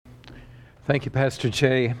Thank you, Pastor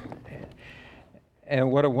Jay.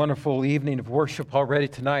 And what a wonderful evening of worship already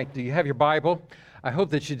tonight. Do you have your Bible? I hope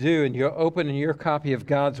that you do, and you'll open in your copy of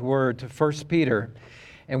God's Word to 1 Peter.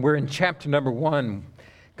 And we're in chapter number 1.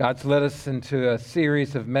 God's led us into a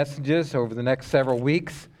series of messages over the next several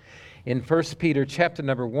weeks. In 1 Peter chapter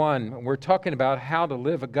number 1, we're talking about how to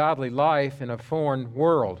live a godly life in a foreign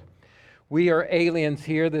world. We are aliens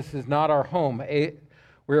here. This is not our home.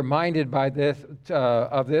 We're reminded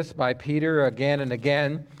of this by Peter again and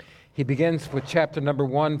again. He begins with chapter number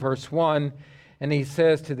 1, verse 1, and he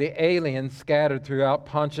says to the aliens scattered throughout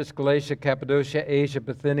Pontus, Galatia, Cappadocia, Asia,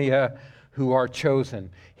 Bithynia, who are chosen.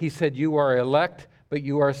 He said, you are elect, but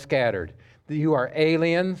you are scattered. You are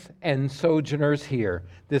aliens and sojourners here.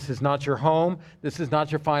 This is not your home. This is not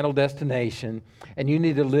your final destination. And you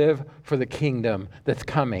need to live for the kingdom that's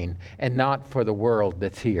coming and not for the world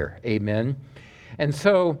that's here. Amen. And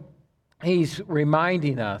so he's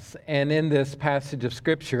reminding us, and in this passage of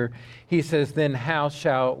Scripture, he says, then how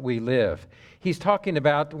shall we live? He's talking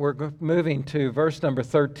about, we're moving to verse number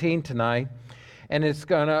 13 tonight, and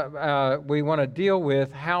we want to deal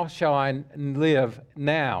with how shall I live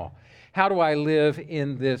now? How do I live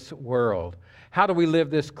in this world? How do we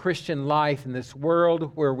live this Christian life in this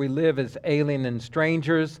world where we live as alien and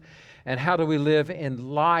strangers? And how do we live in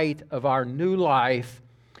light of our new life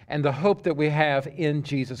and the hope that we have in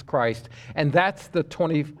Jesus Christ? And that's the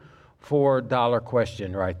 $24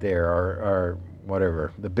 question right there, or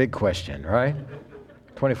whatever, the big question, right?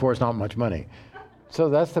 24 is not much money. So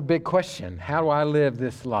that's the big question. How do I live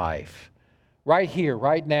this life? Right here,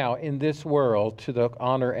 right now, in this world, to the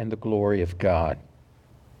honor and the glory of God.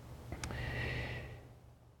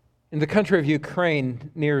 In the country of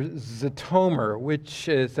Ukraine, near Zhytomyr, which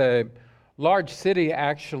is a large city,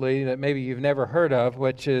 actually, that maybe you've never heard of,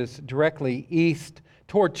 which is directly east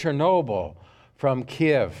toward Chernobyl from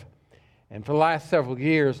Kiev. And for the last several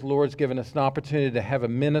years, the Lord's given us an opportunity to have a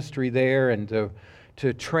ministry there and to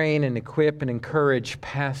train and equip and encourage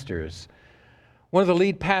pastors. One of the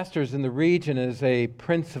lead pastors in the region is a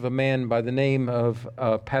prince of a man by the name of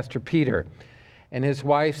Pastor Peter, and his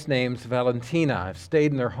wife's name's Valentina. I've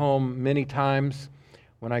stayed in their home many times.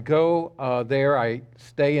 When I go there, I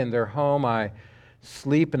stay in their home. I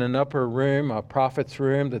sleep in an upper room, a prophet's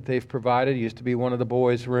room that they've provided. It used to be one of the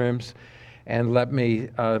boys' rooms, and literally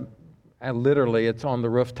it's on the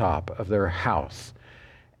rooftop of their house.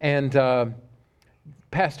 And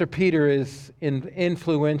Pastor Peter is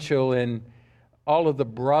influential in all of the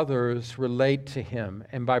brothers relate to him.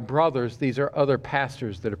 And by brothers, these are other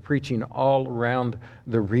pastors that are preaching all around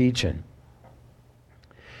the region.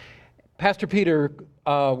 Pastor Peter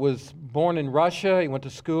was born in Russia. He went to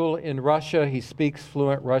school in Russia. He speaks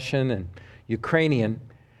fluent Russian and Ukrainian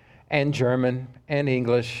and German and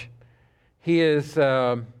English. He is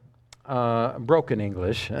broken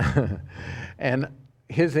English. And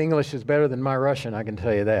his English is better than my Russian, I can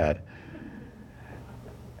tell you that.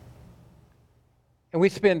 And we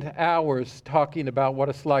spend hours talking about what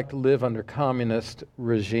it's like to live under communist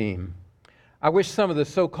regime. I wish some of the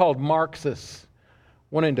so-called Marxists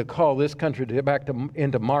wanting to call this country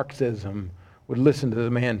into Marxism would listen to the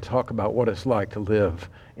man talk about what it's like to live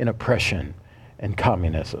in oppression and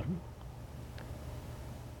communism.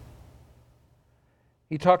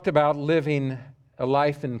 He talked about living a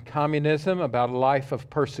life in communism, about a life of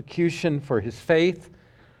persecution for his faith,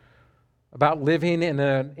 about living in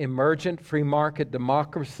an emergent free market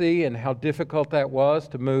democracy and how difficult that was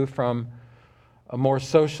to move from a more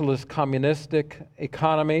socialist communistic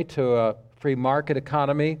economy to a free market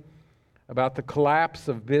economy, about the collapse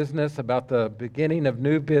of business, about the beginning of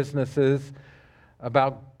new businesses,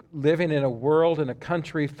 about living in a world, in a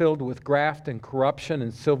country filled with graft and corruption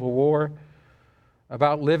and civil war,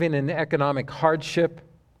 about living in economic hardship.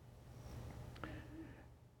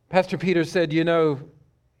 Pastor Peter said,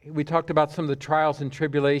 we talked about some of the trials and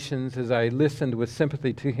tribulations as I listened with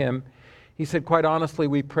sympathy to him. He said, quite honestly,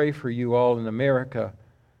 we pray for you all in America.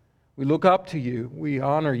 We look up to you. We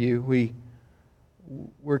honor you.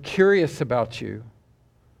 We're curious about you.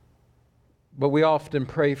 But we often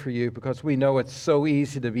pray for you because we know it's so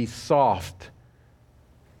easy to be soft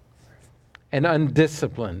and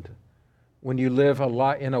undisciplined when you live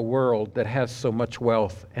in a world that has so much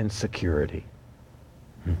wealth and security.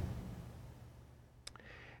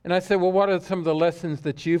 And I said, well, what are some of the lessons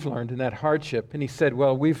that you've learned in that hardship? And he said,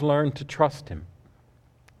 well, we've learned to trust him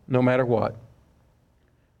no matter what.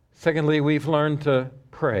 Secondly, we've learned to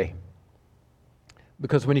pray.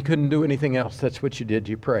 Because when you couldn't do anything else, that's what you did,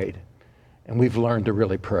 you prayed. And we've learned to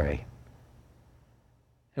really pray.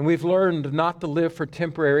 And we've learned not to live for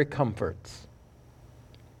temporary comforts.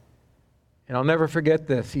 And I'll never forget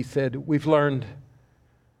this. He said, we've learned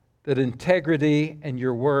that integrity and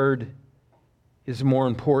your word is more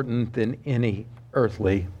important than any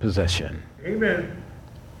earthly possession. Amen.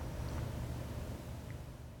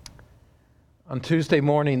 On Tuesday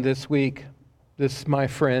morning this week, this my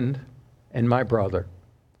friend and my brother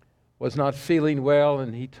was not feeling well,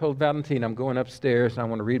 and he told Valentine, I'm going upstairs and I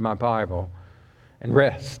want to read my Bible and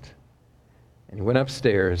rest. And he went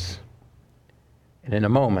upstairs, and in a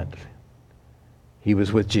moment, he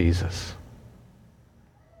was with Jesus.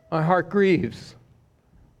 My heart grieves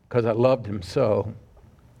because I loved him so.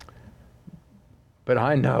 But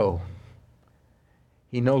I know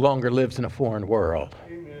he no longer lives in a foreign world.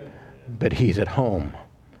 Amen. But he's at home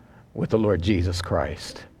with the Lord Jesus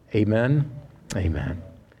Christ. Amen? Amen.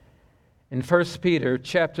 In 1 Peter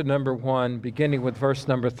chapter number 1, beginning with verse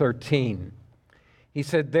number 13, he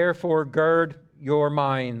said, therefore gird your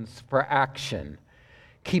minds for action.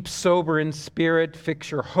 Keep sober in spirit.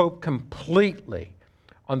 Fix your hope completely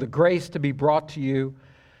on the grace to be brought to you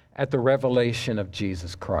at the revelation of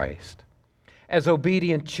Jesus Christ. As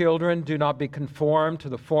obedient children, do not be conformed to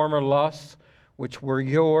the former lusts which were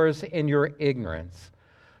yours in your ignorance.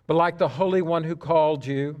 But like the Holy One who called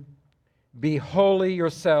you, be holy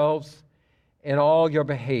yourselves in all your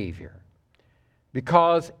behavior,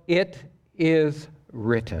 because it is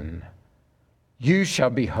written, you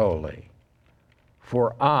shall be holy,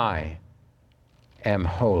 for I am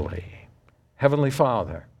holy. Heavenly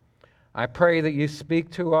Father, I pray that you speak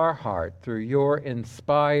to our heart through your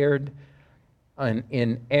inspired and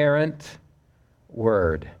inerrant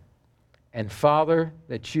word. And Father,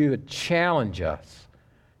 that you would challenge us,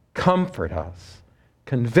 comfort us,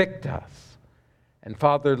 convict us, and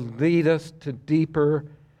Father, lead us to deeper,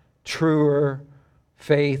 truer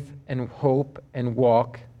faith and hope and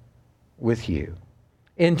walk with you.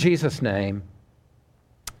 In Jesus' name,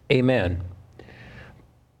 amen.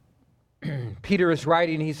 Peter is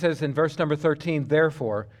writing, he says in verse number 13,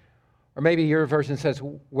 therefore, or maybe your version says,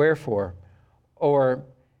 wherefore, or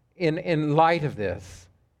in light of this.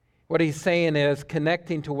 What he's saying is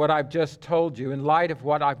connecting to what I've just told you, in light of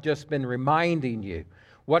what I've just been reminding you.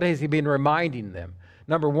 What has he been reminding them?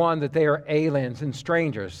 Number one, that they are aliens and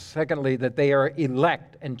strangers. Secondly, that they are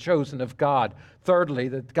elect and chosen of God. Thirdly,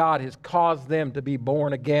 that God has caused them to be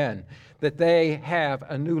born again, that they have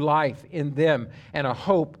a new life in them and a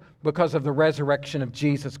hope because of the resurrection of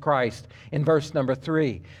Jesus Christ. In verse number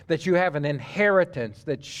 3, that you have an inheritance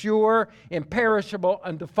that's sure, imperishable,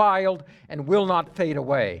 undefiled, and will not fade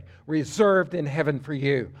away, reserved in heaven for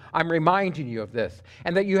you. I'm reminding you of this.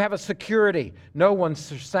 And that you have a security. No one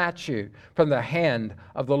snatch you from the hand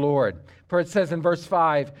of the Lord. For it says in verse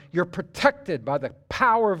 5, you're protected by the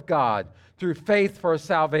power of God through faith for a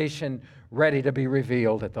salvation ready to be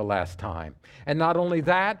revealed at the last time. And not only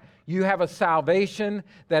that, you have a salvation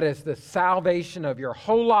that is the salvation of your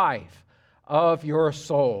whole life, of your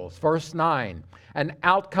souls. Verse 9, an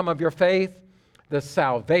outcome of your faith, the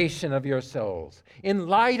salvation of your souls. In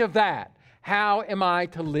light of that, how am I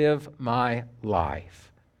to live my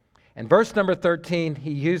life? And verse number 13,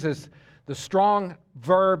 he uses the strong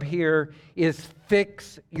verb here is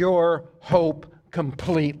fix your hope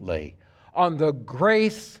completely on the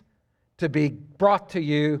grace to be brought to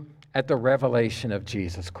you at the revelation of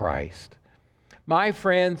Jesus Christ. My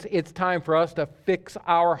friends, it's time for us to fix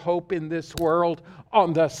our hope in this world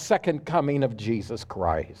on the second coming of Jesus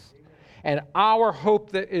Christ. And our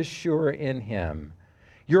hope that is sure in him.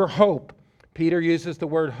 Your hope, Peter uses the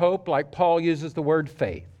word hope like Paul uses the word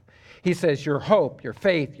faith. He says your hope, your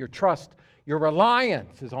faith, your trust, your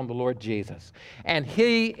reliance is on the Lord Jesus. And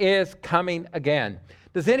he is coming again.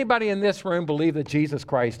 Does anybody in this room believe that Jesus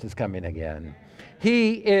Christ is coming again?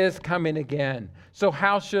 He is coming again. So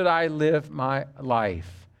how should I live my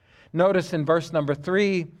life? Notice in verse number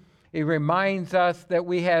 3, it reminds us that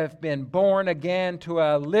we have been born again to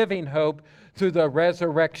a living hope through the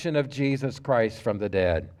resurrection of Jesus Christ from the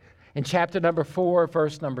dead. In chapter number 4,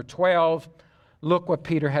 verse number 12, look what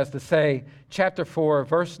Peter has to say. Chapter 4,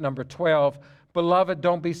 verse number 12, beloved,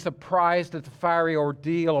 don't be surprised at the fiery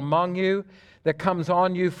ordeal among you that comes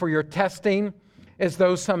on you for your testing, as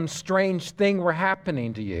though some strange thing were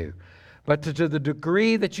happening to you. But to the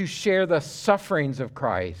degree that you share the sufferings of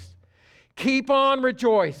Christ, keep on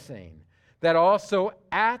rejoicing, that also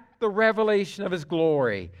at the revelation of his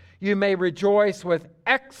glory you may rejoice with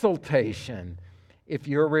exultation. If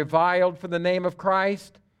you're reviled for the name of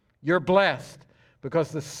Christ, you're blessed,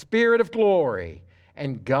 because the Spirit of glory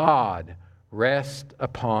and God rest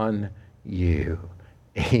upon you.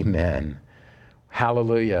 Amen.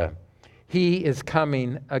 Hallelujah. He is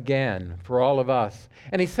coming again for all of us.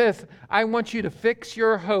 And he says, I want you to fix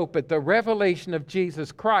your hope at the revelation of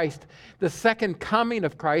Jesus Christ, the second coming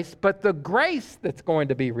of Christ, but the grace that's going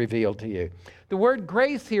to be revealed to you. The word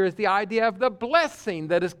grace here is the idea of the blessing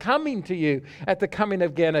that is coming to you at the coming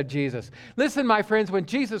again of Jesus. Listen, my friends, when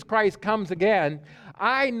Jesus Christ comes again,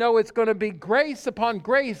 I know it's going to be grace upon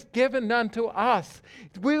grace given unto us.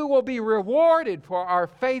 We will be rewarded for our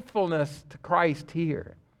faithfulness to Christ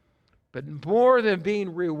here. But more than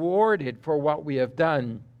being rewarded for what we have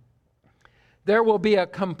done, there will be a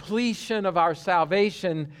completion of our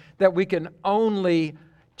salvation that we can only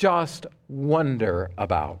just wonder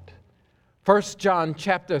about. 1 John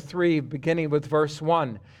chapter 3, beginning with verse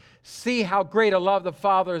 1. See how great a love the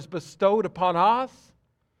Father has bestowed upon us,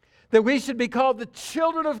 that we should be called the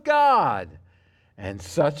children of God, and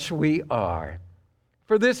such we are.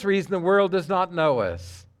 For this reason the world does not know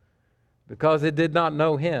us, because it did not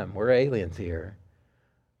know him. We're aliens here.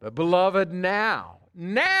 But beloved,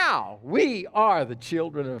 now we are the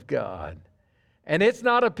children of God. And it's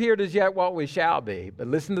not appeared as yet what we shall be. But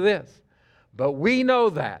listen to this. But we know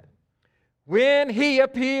that when he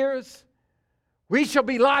appears, we shall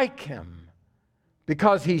be like him,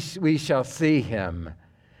 because we shall see him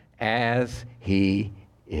as he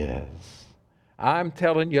is. I'm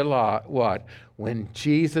telling you what, when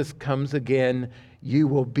Jesus comes again, you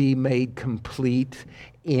will be made complete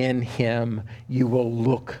in him. You will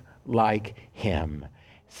look like him.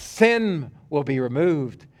 Sin will be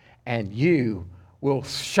removed, and you will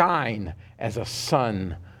shine as a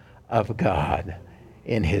son of God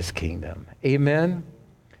in his kingdom. Amen?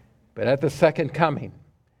 But at the second coming,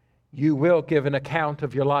 you will give an account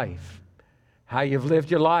of your life, how you've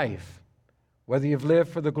lived your life, whether you've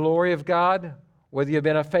lived for the glory of God, whether you've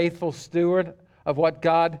been a faithful steward of what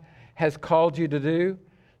God has called you to do.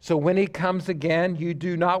 So when he comes again, you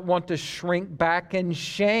do not want to shrink back in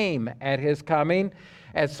shame at his coming,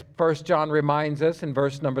 as 1 John reminds us in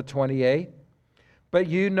verse number 28. But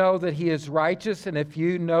you know that he is righteous, and if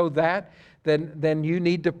you know that, then you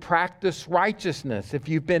need to practice righteousness if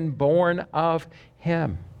you've been born of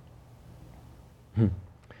him.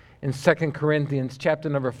 In 2 Corinthians chapter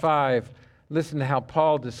number 5, listen to how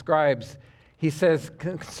Paul describes. He says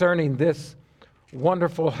concerning this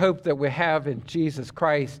wonderful hope that we have in Jesus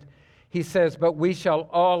Christ, he says, but we shall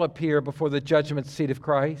all appear before the judgment seat of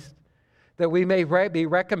Christ, that we may be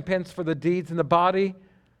recompensed for the deeds in the body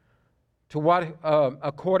to what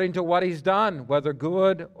according to what he's done, whether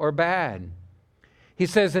good or bad. He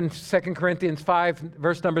says in 2 Corinthians 5,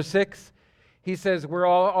 verse number 6, he says, we're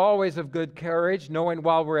all always of good courage, knowing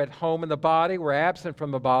while we're at home in the body, we're absent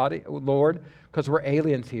from the body, Lord, because we're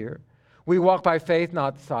aliens here. We walk by faith,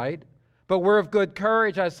 not sight. But we're of good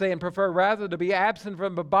courage, I say, and prefer rather to be absent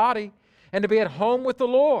from the body and to be at home with the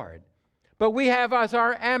Lord. But we have as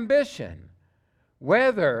our ambition,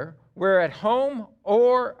 whether we're at home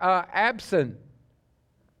or absent,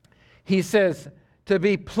 he says, to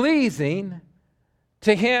be pleasing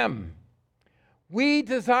to him. We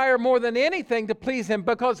desire more than anything to please him,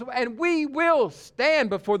 and we will stand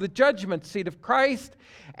before the judgment seat of Christ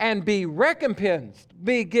and be recompensed,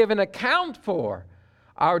 be given account for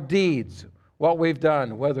our deeds, what we've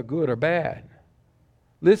done, whether good or bad.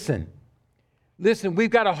 Listen,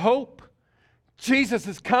 we've got a hope. Jesus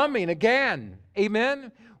is coming again.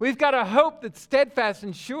 Amen? We've got a hope that's steadfast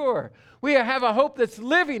and sure. We have a hope that's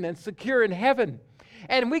living and secure in heaven.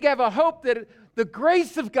 And we have a hope that the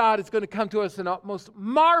grace of God is going to come to us in a most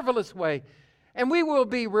marvelous way. And we will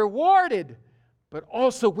be rewarded, but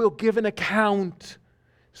also we'll give an account.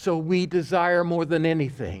 So we desire more than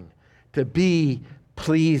anything to be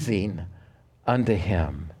pleasing unto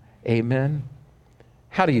him. Amen?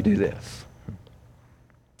 How do you do this?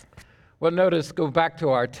 Well, notice, go back to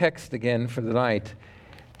our text again for the night.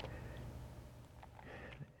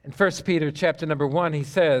 In 1 Peter chapter number 1, he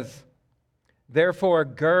says, therefore,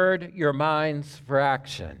 gird your minds for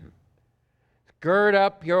action. Gird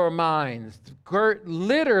up your minds.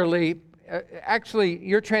 Literally, actually,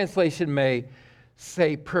 your translation may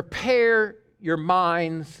say, prepare your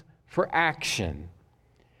minds for action.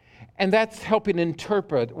 And that's helping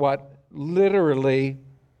interpret what literally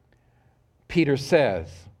Peter says.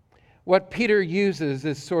 What Peter uses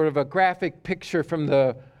is sort of a graphic picture from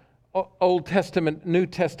the Old Testament, New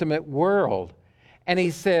Testament world. And he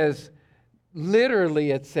says, literally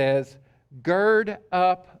it says, gird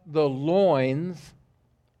up the loins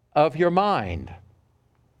of your mind.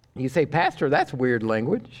 You say, Pastor, that's weird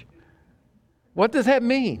language. What does that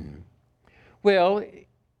mean? Well,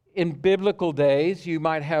 in biblical days, you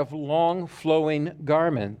might have long flowing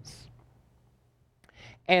garments.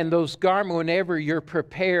 And those garments, whenever you're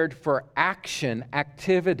prepared for action,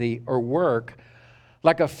 activity, or work,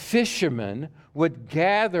 like a fisherman would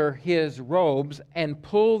gather his robes and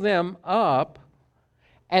pull them up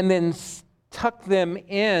and then tuck them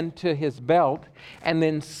into his belt and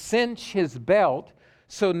then cinch his belt.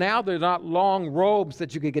 So now they're not long robes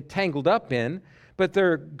that you could get tangled up in, but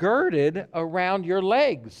they're girded around your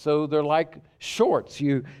legs. So they're like shorts.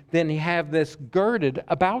 You then have this girded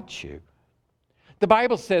about you. The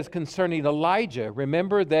Bible says concerning Elijah,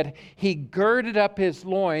 remember that he girded up his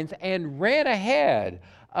loins and ran ahead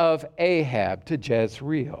of Ahab to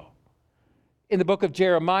Jezreel. In the book of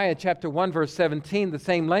Jeremiah, chapter 1, verse 17, the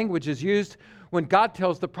same language is used when God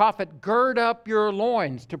tells the prophet, gird up your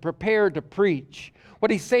loins to prepare to preach.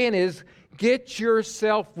 What he's saying is, get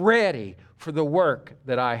yourself ready for the work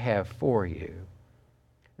that I have for you.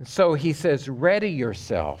 And so he says, ready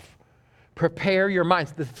yourself. Prepare your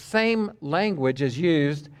minds. The same language is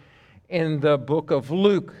used in the book of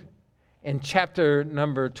Luke in chapter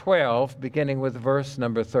number 12, beginning with verse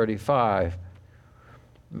number 35.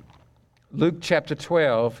 Luke chapter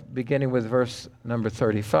 12, beginning with verse number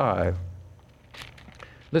 35.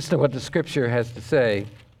 Listen to what the scripture has to say.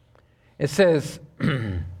 It says,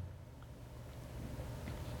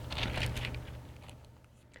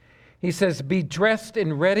 he says, be dressed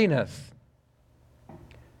in readiness.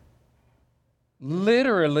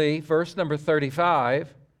 Literally, verse number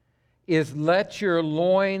 35 is let your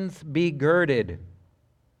loins be girded.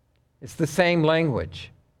 It's the same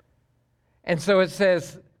language. And so it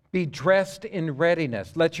says, be dressed in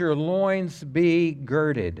readiness. Let your loins be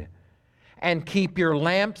girded. And keep your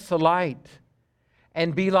lamps alight.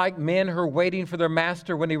 And be like men who are waiting for their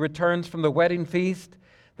master when he returns from the wedding feast,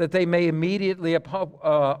 that they may immediately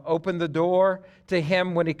open the door to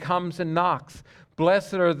him when he comes and knocks.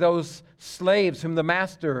 Blessed are those slaves whom the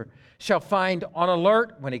master shall find on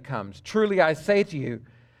alert when he comes. Truly I say to you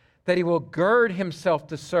that he will gird himself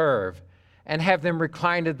to serve and have them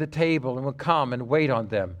reclined at the table and will come and wait on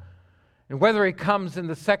them. And whether he comes in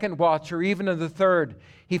the second watch or even in the third,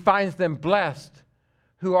 he finds them blessed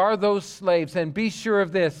who are those slaves. And be sure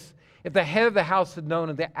of this, if the head of the house had known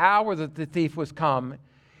at the hour that the thief was come,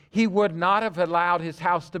 he would not have allowed his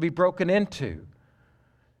house to be broken into.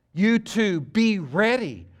 You too, be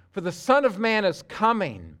ready, for the Son of Man is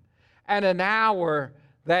coming at an hour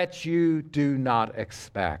that you do not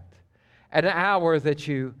expect, at an hour that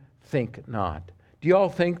you think not. Do you all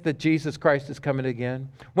think that Jesus Christ is coming again?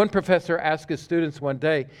 One professor asked his students one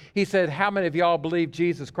day, he said, how many of y'all believe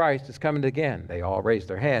Jesus Christ is coming again? They all raised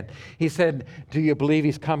their hand. He said, do you believe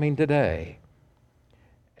he's coming today?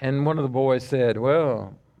 And one of the boys said,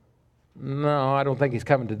 well, no, I don't think he's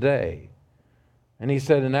coming today. And he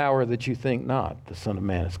said, an hour that you think not, the Son of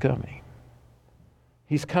Man is coming.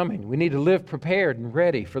 He's coming. We need to live prepared and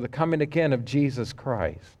ready for the coming again of Jesus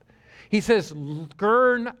Christ. He says,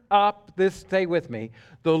 gird up, stay with me,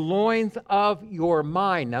 the loins of your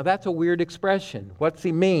mind. Now that's a weird expression. What's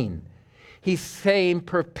he mean? He's saying,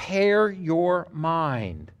 prepare your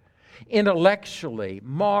mind. Intellectually,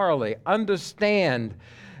 morally, understand.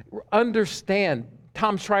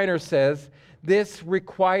 Tom Schreiner says, this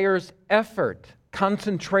requires effort,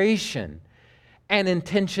 concentration, and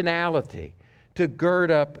intentionality to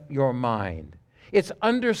gird up your mind. It's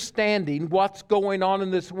understanding what's going on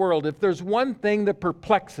in this world. If there's one thing that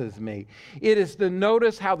perplexes me, it is to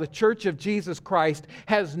notice how the Church of Jesus Christ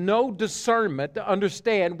has no discernment to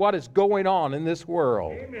understand what is going on in this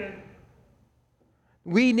world. Amen.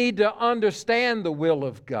 We need to understand the will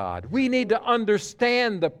of God. We need to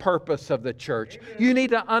understand the purpose of the church. Amen. You need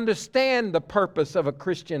to understand the purpose of a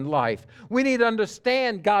Christian life. We need to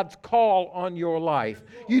understand God's call on your life.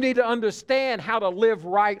 You need to understand how to live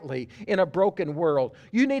rightly in a broken world.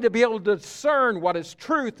 You need to be able to discern what is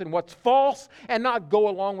truth and what's false and not go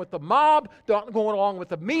along with the mob, not go along with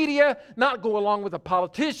the media, not go along with the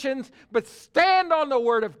politicians, but stand on the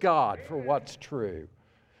Word of God for what's true.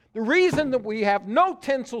 The reason that we have no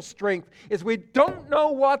tensile strength is we don't know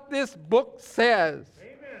what this book says.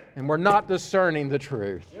 Amen. And we're not discerning the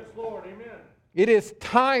truth. Yes, Lord. Amen. It is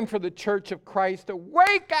time for the Church of Christ to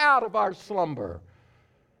wake out of our slumber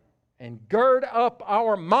and gird up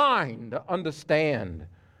our mind to understand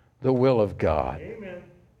the will of God. Amen.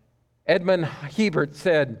 Edmund Hebert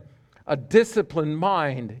said, a disciplined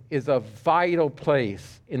mind is a vital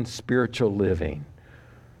place in spiritual living.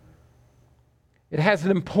 It has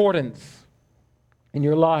an importance in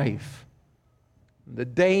your life. The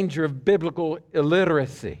danger of biblical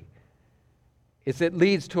illiteracy is it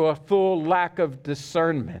leads to a full lack of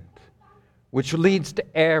discernment, which leads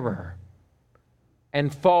to error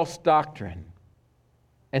and false doctrine.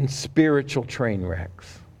 and spiritual train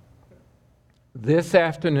wrecks. This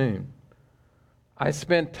afternoon, I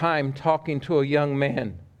spent time talking to a young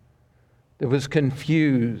man that was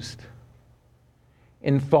confused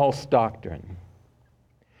in false doctrine,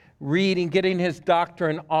 getting his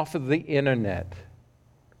doctrine off of the internet,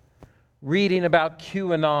 reading about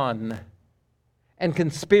QAnon and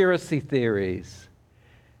conspiracy theories,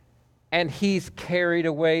 and he's carried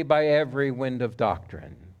away by every wind of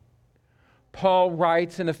doctrine. Paul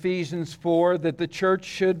writes in Ephesians 4 that the church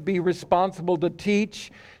should be responsible to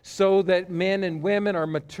teach so that men and women are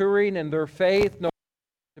maturing in their faith, no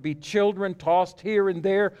to be children tossed here and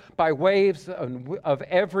there by waves of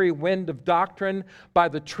every wind of doctrine, by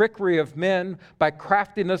the trickery of men, by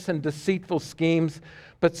craftiness and deceitful schemes.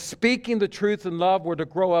 But speaking the truth in love, we're to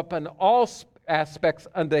grow up in all aspects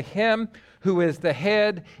unto Him who is the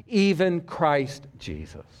head, even Christ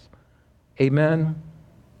Jesus. Amen.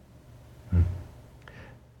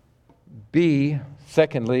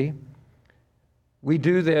 Secondly, we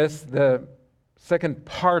do this, the second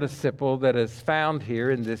participle that is found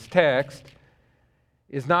here in this text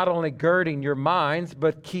is not only girding your minds,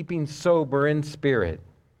 but keeping sober in spirit.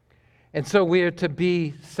 And so we are to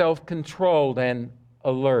be self-controlled and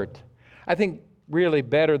alert. I think really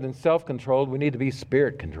better than self-controlled, we need to be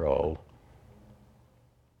spirit-controlled.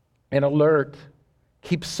 And alert,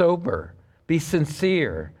 keep sober, be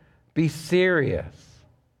sincere, be serious.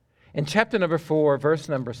 In chapter number 4, verse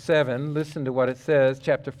number 7, listen to what it says,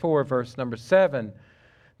 chapter 4, verse number 7.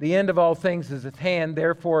 The end of all things is at hand,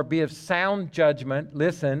 therefore be of sound judgment,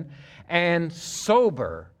 listen, and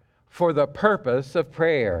sober for the purpose of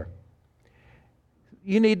prayer.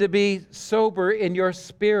 You need to be sober in your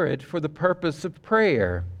spirit for the purpose of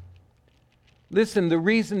prayer. Listen, the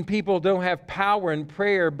reason people don't have power in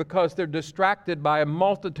prayer because they're distracted by a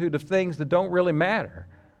multitude of things that don't really matter.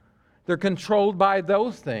 They're controlled by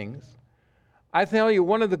those things. I tell you,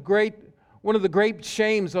 one of the great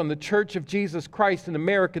shames on the Church of Jesus Christ in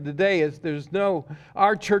America today is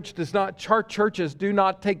our churches do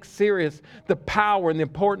not take serious the power and the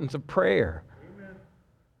importance of prayer. Amen.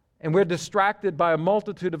 And we're distracted by a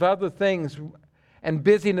multitude of other things and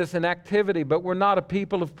busyness and activity, but we're not a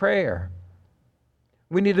people of prayer.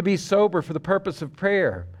 We need to be sober for the purpose of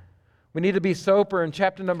prayer. We need to be sober in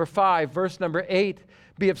chapter number 5, verse number 8.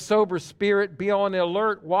 Be of sober spirit, be on the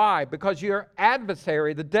alert. Why? Because your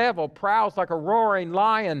adversary, the devil, prowls like a roaring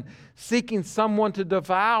lion, seeking someone to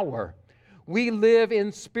devour. We live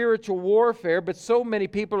in spiritual warfare, but so many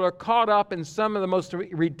people are caught up in some of the most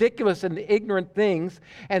ridiculous and ignorant things,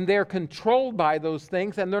 and they're controlled by those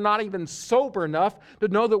things, and they're not even sober enough to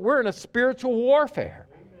know that we're in a spiritual warfare.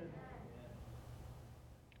 Amen.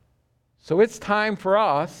 So it's time for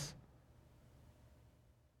us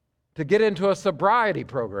to get into a sobriety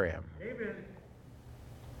program. Amen.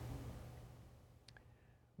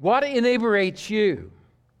 What inebriates you?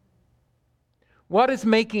 What is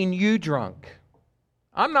making you drunk?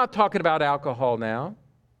 I'm not talking about alcohol now.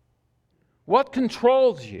 What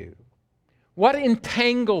controls you? What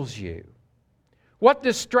entangles you? What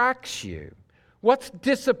distracts you? What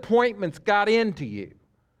disappointments got into you?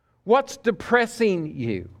 What's depressing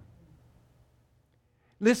you?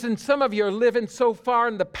 Listen, some of you are living so far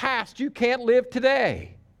in the past, you can't live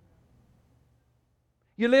today.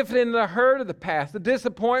 You live in the hurt of the past, the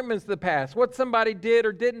disappointments of the past, what somebody did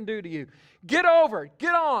or didn't do to you. Get over it,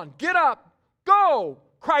 get on, get up, go.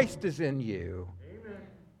 Christ is in you. Amen.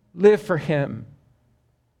 Live for Him.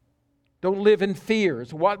 Don't live in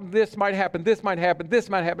fears. What this might happen, this might happen,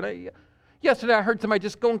 this might happen. Yesterday I heard somebody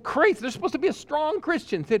just going crazy. They're supposed to be a strong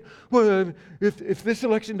Christian. Said, well, if this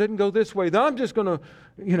election doesn't go this way, then I'm just going to,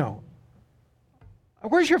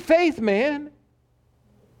 Where's your faith, man?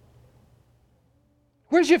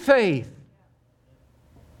 Where's your faith?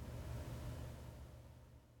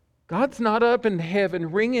 God's not up in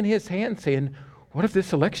heaven wringing His hand saying, what if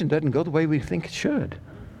this election doesn't go the way we think it should?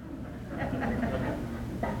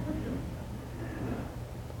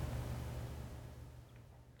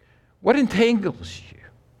 What entangles you?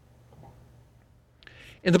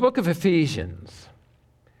 In the book of Ephesians,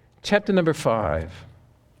 chapter number 5,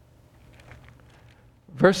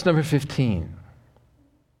 verse number 15.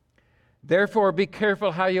 Therefore be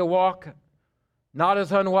careful how you walk, not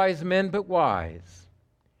as unwise men, but wise,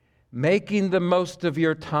 making the most of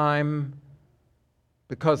your time,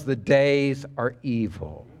 because the days are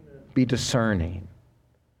evil. Be discerning.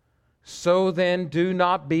 So then do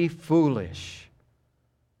not be foolish.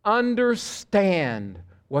 Understand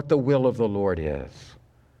what the will of the Lord is.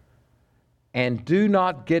 And do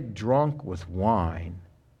not get drunk with wine.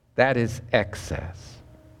 That is excess,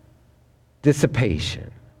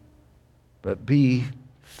 dissipation. But be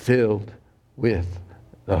filled with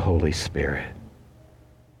the Holy Spirit.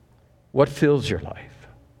 What fills your life?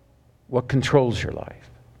 What controls your life?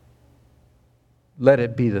 Let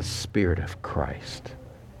it be the Spirit of Christ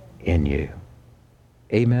in you.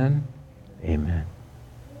 Amen? Amen.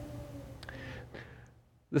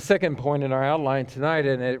 The second point in our outline tonight,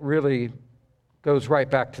 and it really goes right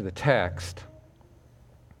back to the text.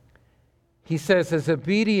 He says, as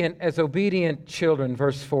obedient children,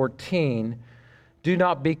 verse 14, do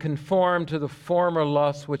not be conformed to the former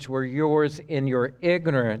lusts which were yours in your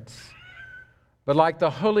ignorance, but like the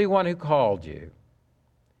Holy One who called you,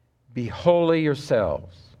 be holy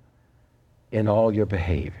yourselves in all your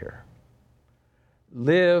behavior.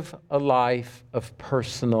 Live a life of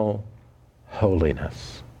personal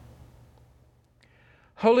holiness.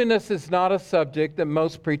 Holiness is not a subject that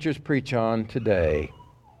most preachers preach on today,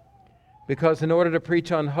 because in order to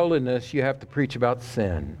preach on holiness, you have to preach about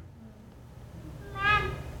sin.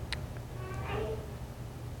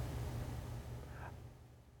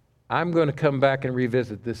 I'm going to come back and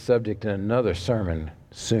revisit this subject in another sermon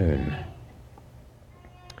soon.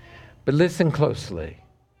 But listen closely.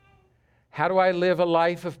 How do I live a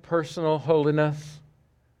life of personal holiness?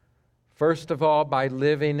 First of all, by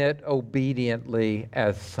living it obediently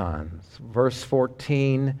as sons. Verse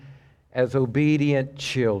 14, as obedient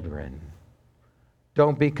children.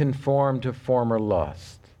 Don't be conformed to former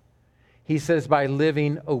lust. He says by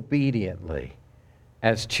living obediently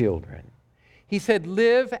as children. He said,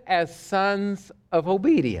 live as sons of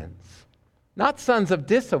obedience. Not sons of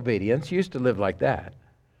disobedience. You used to live like that.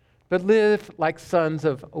 But live like sons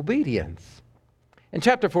of obedience. In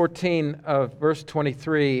chapter 14 of verse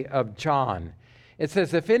 23 of John, it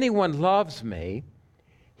says, if anyone loves me,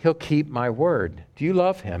 he'll keep my word. Do you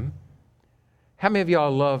love him? How many of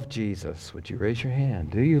y'all love Jesus? Would you raise your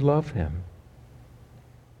hand? Do you love him?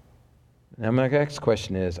 Now my next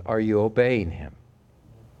question is, are you obeying him?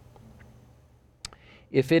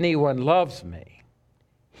 If anyone loves me,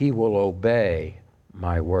 he will obey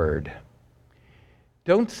my word.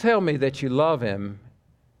 Don't tell me that you love him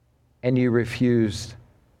and you refuse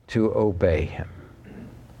to obey him.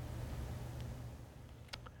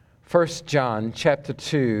 1 John chapter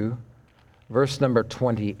 2, verse number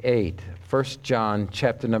 28. 1 John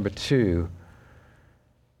chapter number 2,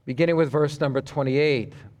 beginning with verse number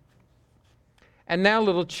 28. And now,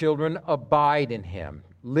 little children, abide in him.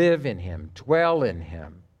 Live in him, dwell in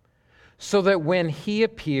him, so that when he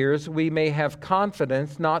appears, we may have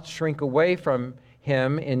confidence, not shrink away from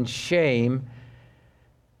him in shame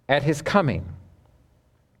at his coming.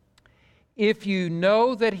 If you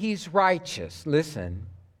know that he's righteous, listen,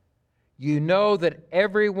 you know that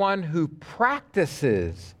everyone who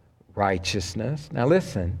practices righteousness, now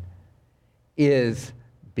listen, is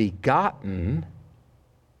begotten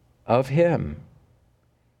of him,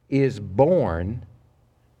 is born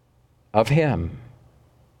of him.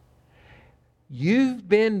 You've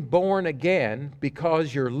been born again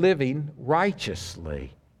because you're living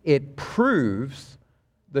righteously. It proves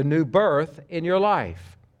the new birth in your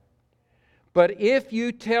life. But if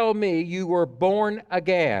you tell me you were born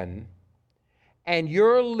again and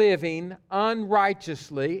you're living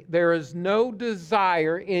unrighteously, there is no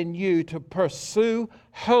desire in you to pursue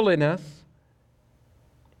holiness,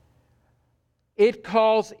 it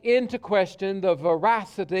calls into question the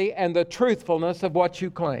veracity and the truthfulness of what you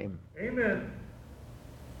claim. Amen.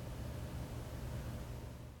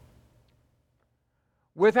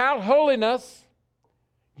 Without holiness,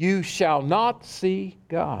 you shall not see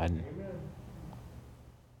God. Amen.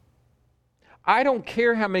 I don't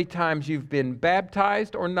care how many times you've been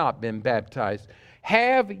baptized or not been baptized.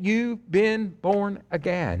 Have you been born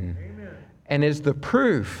again? Amen. And is the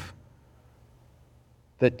proof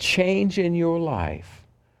the change in your life.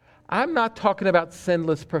 I'm not talking about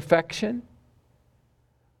sinless perfection,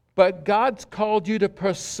 but God's called you to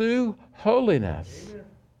pursue holiness, Amen.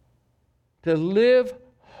 to live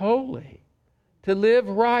holy, to live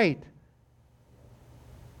right.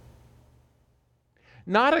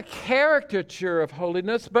 Not a caricature of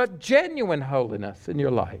holiness, but genuine holiness in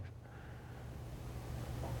your life.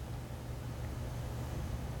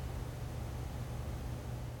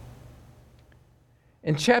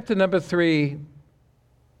 In chapter number 3,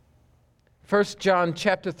 1 John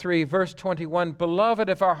chapter 3, verse 21, Beloved,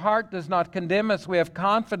 if our heart does not condemn us, we have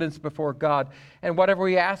confidence before God, and whatever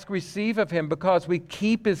we ask, receive of him, because we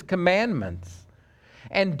keep his commandments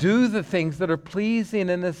and do the things that are pleasing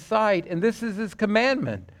in his sight. And this is his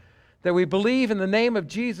commandment, that we believe in the name of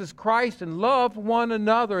Jesus Christ and love one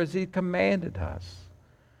another as he commanded us.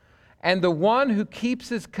 And the one who keeps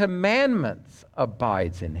his commandments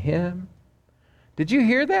abides in him. Did you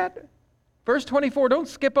hear that? Verse 24, don't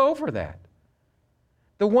skip over that.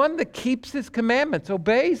 The one that keeps his commandments,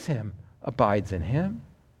 obeys him, abides in him,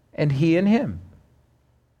 and he in him.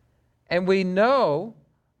 And we know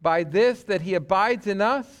by this that he abides in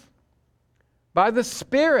us by the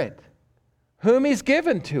Spirit whom he's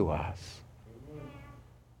given to us.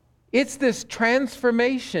 It's this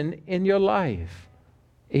transformation in your life.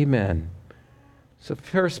 Amen. So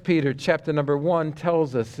 1 Peter chapter number 1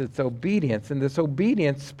 tells us it's obedience, and this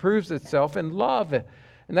obedience proves itself in love. And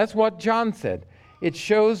that's what John said. It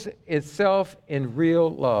shows itself in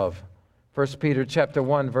real love. 1 Peter chapter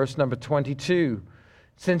 1, verse number 22.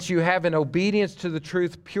 Since you have in obedience to the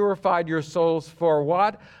truth purified your souls for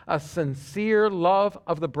what? A sincere love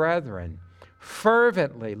of the brethren.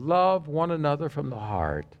 Fervently love one another from the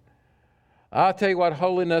heart. I'll tell you what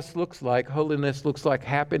holiness looks like. Holiness looks like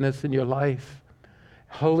happiness in your life.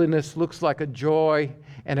 Holiness looks like a joy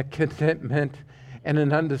and a contentment and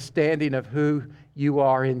an understanding of who you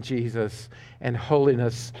are in Jesus. And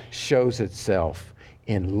holiness shows itself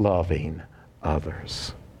in loving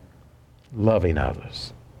others. Loving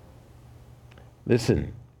others.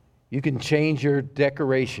 Listen, you can change your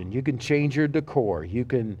decoration. You can change your decor. You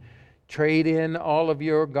can trade in all of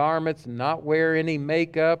your garments, not wear any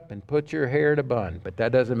makeup, and put your hair in a bun. But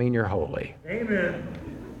that doesn't mean you're holy. Amen.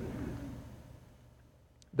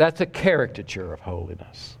 That's a caricature of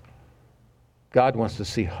holiness. God wants to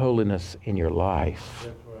see holiness in your life.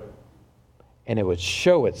 That's right. And it would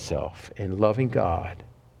show itself in loving God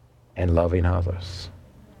and loving others.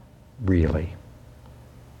 Really.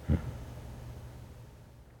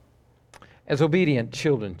 As obedient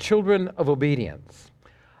children of obedience.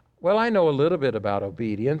 Well, I know a little bit about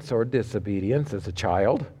obedience or disobedience as a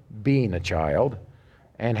child, being a child,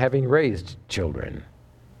 and having raised children.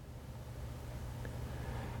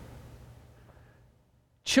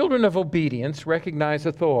 Children of obedience recognize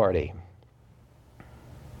authority.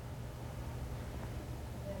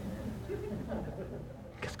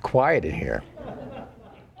 It's quiet in here.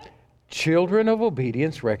 Children of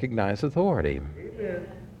obedience recognize authority. Amen.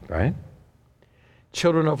 Right?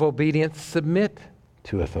 Children of obedience submit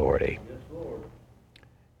to authority. Yes, Lord.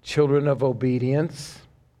 Children of obedience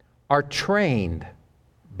are trained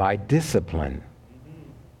by discipline.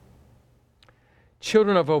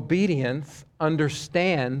 Children of obedience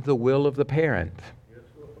understand the will of the parent. Yes,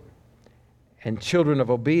 Lord. And children of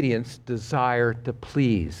obedience desire to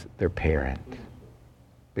please their parent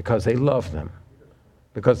because they love them,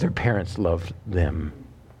 because their parents loved them.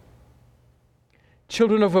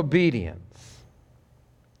 Children of obedience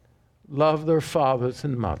love their fathers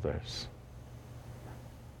and mothers,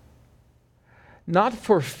 not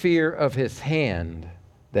for fear of his hand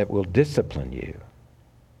that will discipline you,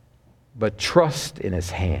 but trust in his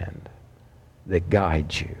hand that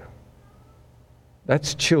guides you.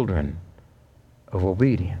 That's children of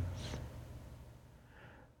obedience.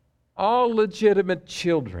 All legitimate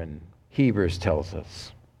children, Hebrews tells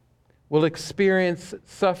us, will experience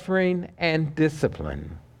suffering and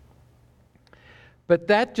discipline. But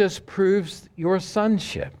that just proves your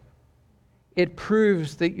sonship. It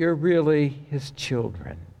proves that you're really his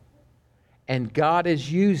children. And God is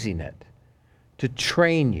using it to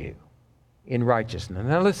train you in righteousness.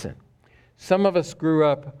 Now listen, some of us grew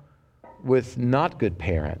up with not good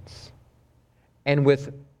parents and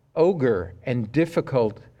with ogre and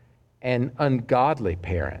difficult and ungodly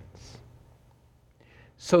parents.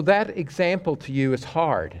 So that example to you is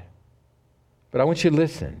hard. But I want you to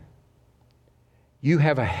listen. You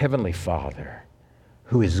have a heavenly Father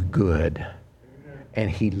who is good,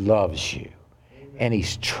 and he loves you, and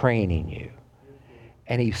he's training you.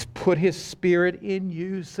 And he's put his Spirit in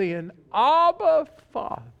you, saying, Abba,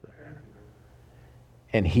 Father.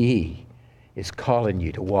 And he is calling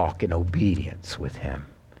you to walk in obedience with him.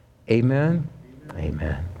 Amen?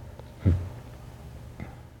 Amen. A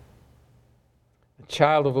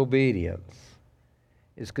child of obedience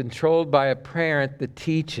is controlled by a parent that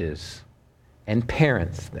teaches and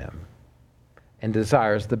parents them and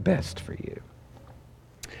desires the best for you.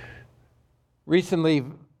 Recently,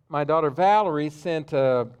 my daughter Valerie sent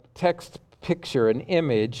a text picture, an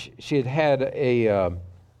image. She had had a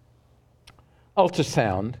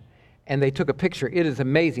ultrasound, and they took a picture. It is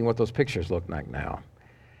amazing what those pictures look like now.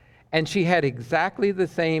 And she had exactly the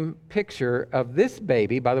same picture of this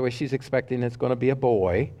baby. By the way, she's expecting it's going to be a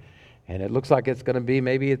boy, and it looks like it's going to be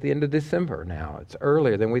maybe at the end of December now. It's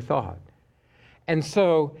earlier than we thought. And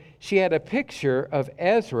so she had a picture of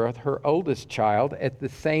Ezra, her oldest child, at the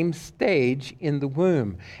same stage in the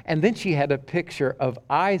womb. And then she had a picture of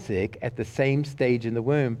Isaac at the same stage in the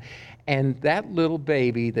womb. And that little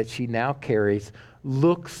baby that she now carries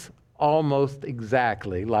looks almost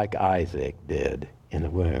exactly like Isaac did in the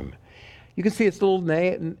womb. You can see its little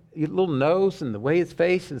nose and the way its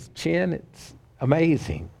face, its chin. It's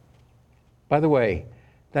amazing. By the way,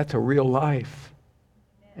 that's a real life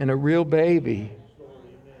and a real baby.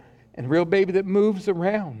 And a real baby that moves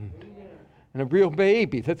around. And a real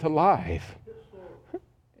baby that's alive.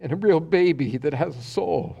 And a real baby that has a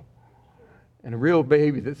soul. And a real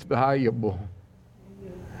baby that's valuable.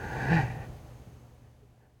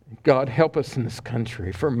 God, help us in this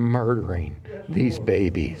country for murdering these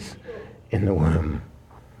babies in the womb.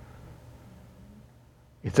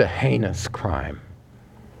 It's a heinous crime.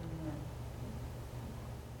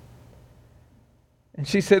 And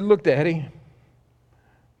she said, look, Daddy,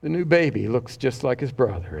 the new baby looks just like his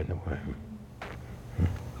brother in the womb.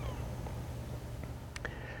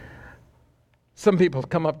 Some people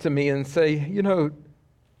come up to me and say, you know,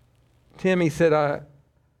 Tim, he said, I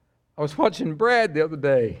was watching Brad the other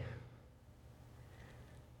day.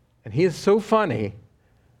 And he is so funny,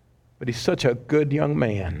 but he's such a good young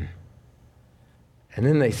man. And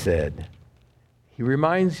then they said, he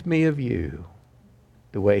reminds me of you,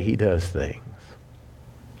 the way he does things.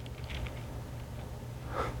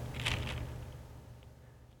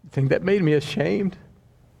 You think that made me ashamed?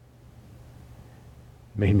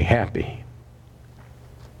 It made me happy.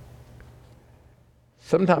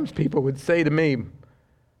 Sometimes people would say to me,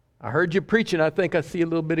 I heard you preaching, I think I see a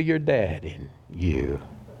little bit of your dad in you.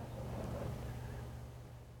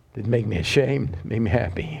 Didn't make me ashamed, it made me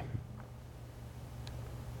happy.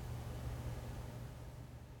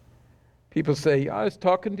 People say, I was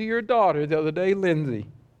talking to your daughter the other day, Lindsay.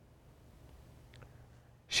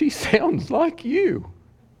 She sounds like you.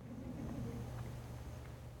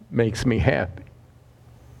 Makes me happy.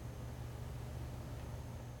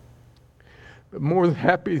 But more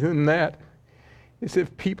happy than that is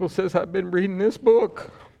if people says, I've been reading this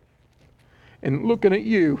book and looking at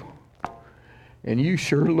you, and you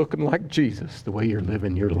sure looking like Jesus the way you're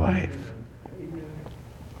living your life.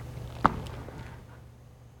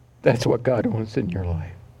 That's what God wants in your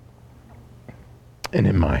life and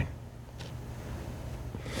in mine.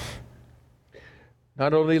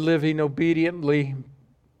 Not only living obediently,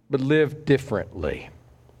 but live differently.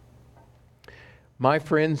 My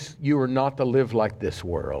friends, you are not to live like this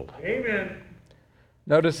world. Amen.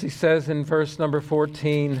 Notice he says in verse number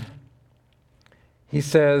 14, he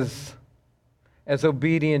says, as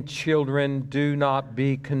obedient children, do not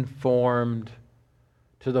be conformed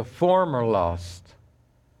to the former lust,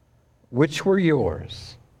 which were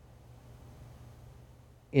yours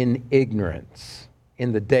in ignorance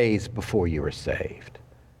in the days before you were saved.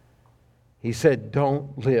 He said,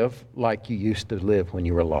 don't live like you used to live when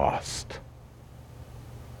you were lost.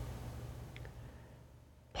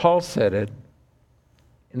 Paul said it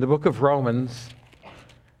in the book of Romans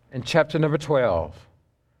in chapter number 12.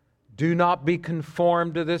 Do not be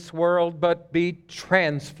conformed to this world, but be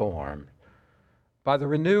transformed by the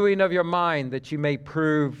renewing of your mind, that you may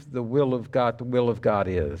prove the will of God. The will of God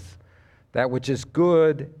is that which is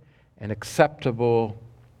good and acceptable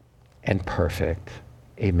and perfect.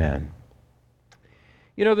 Amen.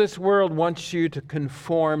 You know, this world wants you to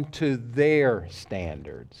conform to their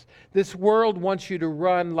standards. This world wants you to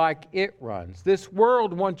run like it runs. This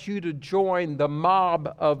world wants you to join the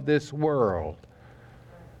mob of this world.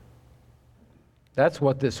 That's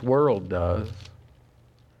what this world does.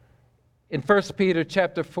 In 1 Peter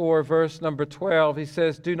chapter 4, verse number 12, he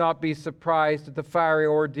says, do not be surprised at the fiery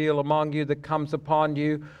ordeal among you that comes upon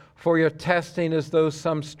you, for your testing as though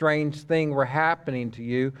some strange thing were happening to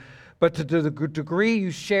you. But to the degree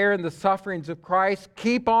you share in the sufferings of Christ,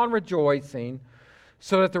 keep on rejoicing,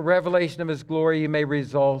 so that the revelation of his glory you may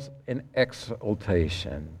result in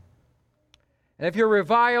exaltation. And if you're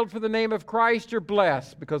reviled for the name of Christ, you're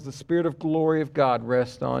blessed, because the Spirit of glory of God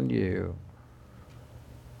rests on you.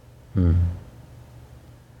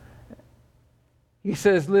 He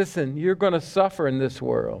says, listen, you're going to suffer in this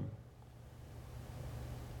world.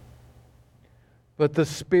 But the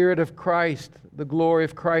Spirit of Christ, the glory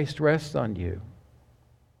of Christ rests on you.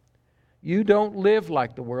 You don't live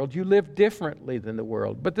like the world. You live differently than the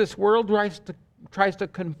world. But this world tries to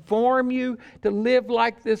conform you to live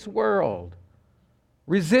like this world.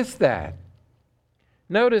 Resist that.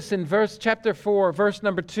 Notice in chapter 4, verse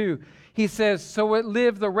number 2, he says, so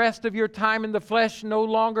live the rest of your time in the flesh, no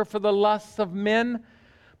longer for the lusts of men,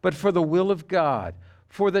 but for the will of God.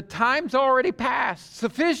 For the time's already passed.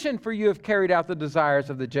 Sufficient for you have carried out the desires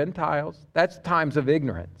of the Gentiles. That's times of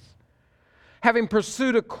ignorance. Having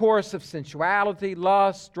pursued a course of sensuality,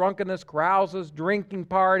 lust, drunkenness, carouses, drinking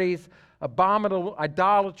parties, abominable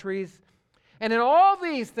idolatries. And in all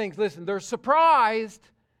these things, listen, they're surprised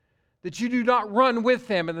that you do not run with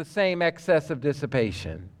them in the same excess of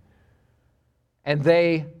dissipation. And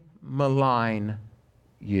they malign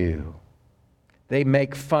you. They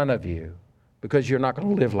make fun of you because you're not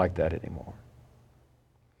going to live like that anymore.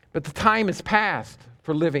 But the time is past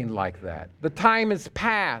for living like that. The time is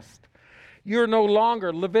past. You're no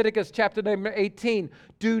longer, Leviticus chapter number 18,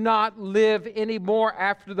 do not live anymore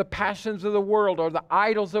after the passions of the world or the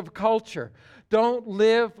idols of culture. Don't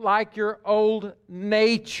live like your old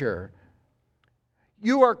nature.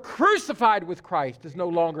 You are crucified with Christ. It's no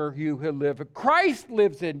longer you who live. Christ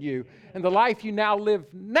lives in you. And the life you now live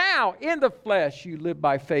now in the flesh, you live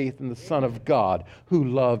by faith in the Son of God who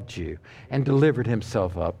loved you and delivered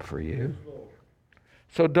himself up for you.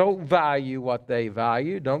 So don't value what they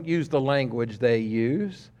value. Don't use the language they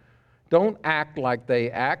use. Don't act like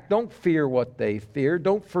they act. Don't fear what they fear.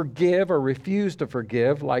 Don't forgive or refuse to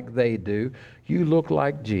forgive like they do. You look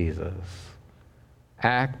like Jesus.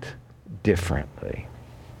 Act differently.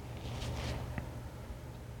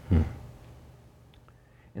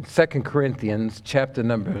 In 2 Corinthians chapter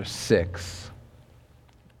number 6,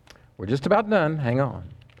 we're just about done, hang on.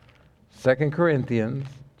 2 Corinthians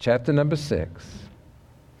chapter number 6,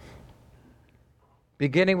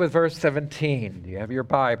 beginning with verse 17. Do you have your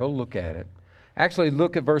Bible? Look at it. Actually,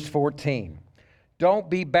 look at verse 14. Don't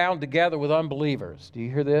be bound together with unbelievers. Do you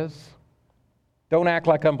hear this? Don't act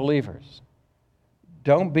like unbelievers.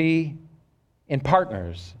 Don't be in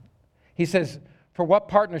partners. He says, for what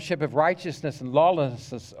partnership of righteousness and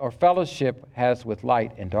lawlessness or fellowship has with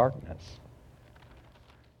light and darkness?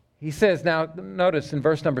 He says, now notice in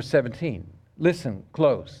verse number 17, listen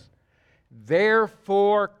close.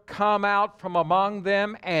 Therefore come out from among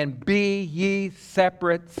them and be ye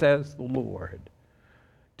separate, says the Lord.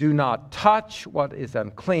 Do not touch what is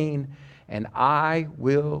unclean, and I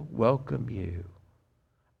will welcome you.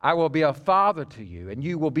 I will be a father to you, and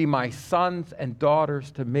you will be my sons and daughters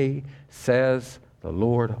to me, says the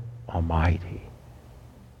Lord Almighty.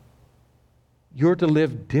 You're to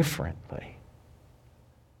live differently.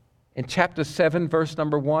 In chapter 7, verse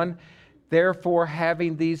number 1, therefore,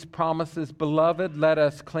 having these promises, beloved, let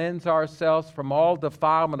us cleanse ourselves from all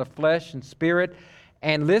defilement of flesh and spirit,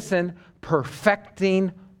 and listen,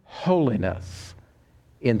 perfecting holiness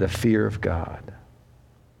in the fear of God.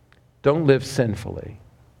 Don't live sinfully,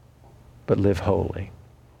 but live holy.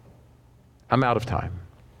 I'm out of time.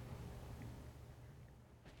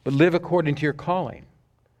 But live according to your calling.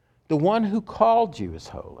 The one who called you is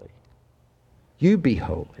holy. You be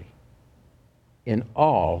holy in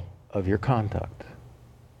all of your conduct.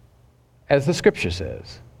 As the scripture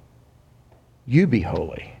says, you be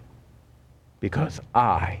holy because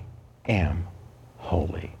I am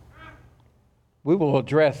holy. We will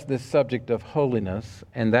address this subject of holiness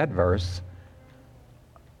and that verse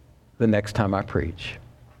the next time I preach.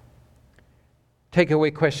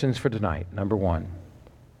 Takeaway questions for tonight. Number 1.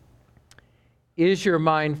 Is your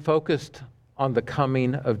mind focused on the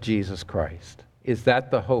coming of Jesus Christ? Is that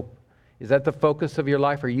the hope? Is that the focus of your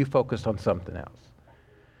life, or are you focused on something else?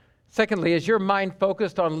 Secondly, is your mind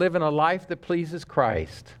focused on living a life that pleases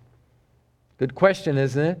Christ? Good question,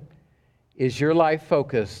 isn't it? Is your life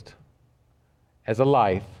focused as a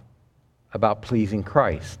life about pleasing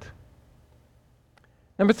Christ?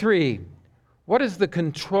 Number 3, what is the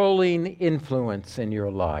controlling influence in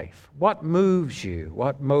your life? What moves you?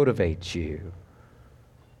 What motivates you?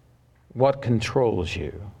 What controls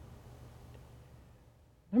you?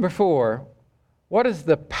 Number 4, what is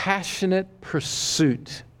the passionate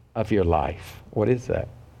pursuit of your life? What is that?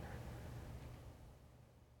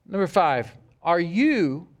 Number 5, are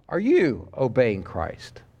you obeying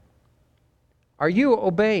Christ? Are you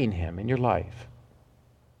obeying Him in your life?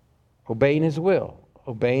 Obeying His will,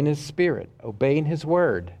 obeying His Spirit, obeying His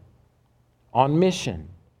Word, on mission,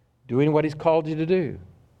 doing what He's called you to do.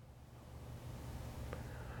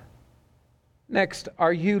 Next,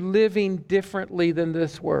 are you living differently than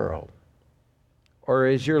this world? Or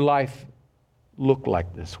is your life look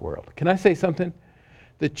like this world? Can I say something?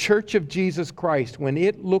 The Church of Jesus Christ, when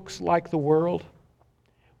it looks like the world,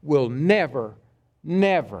 will never,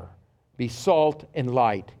 never be salt and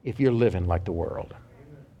light if you're living like the world.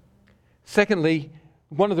 Secondly,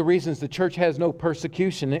 one of the reasons the church has no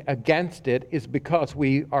persecution against it is because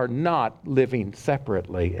we are not living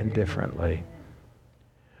separately and differently.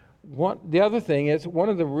 The other thing is,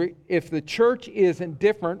 if the church isn't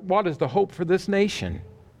different, what is the hope for this nation?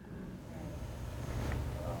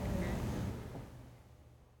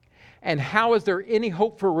 And how is there any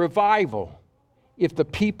hope for revival if the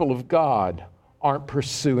people of God aren't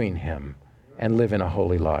pursuing Him and living a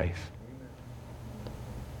holy life?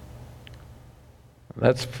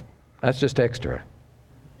 That's just extra.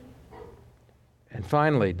 And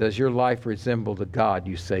finally, does your life resemble the God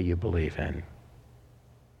you say you believe in?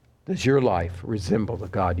 Does your life resemble the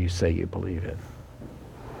God you say you believe in?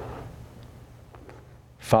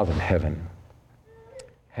 Father in heaven,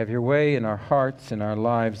 have your way in our hearts and our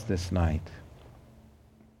lives this night.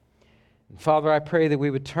 And Father, I pray that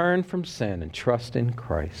we would turn from sin and trust in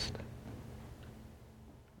Christ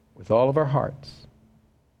with all of our hearts.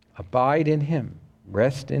 Abide in Him,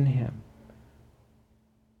 rest in Him.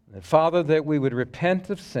 And Father, that we would repent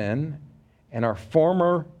of sin and our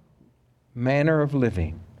former manner of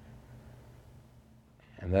living.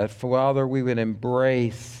 And that, Father, we would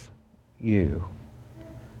embrace you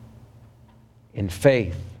in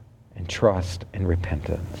faith and trust and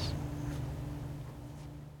repentance.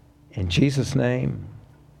 In Jesus' name,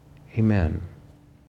 amen.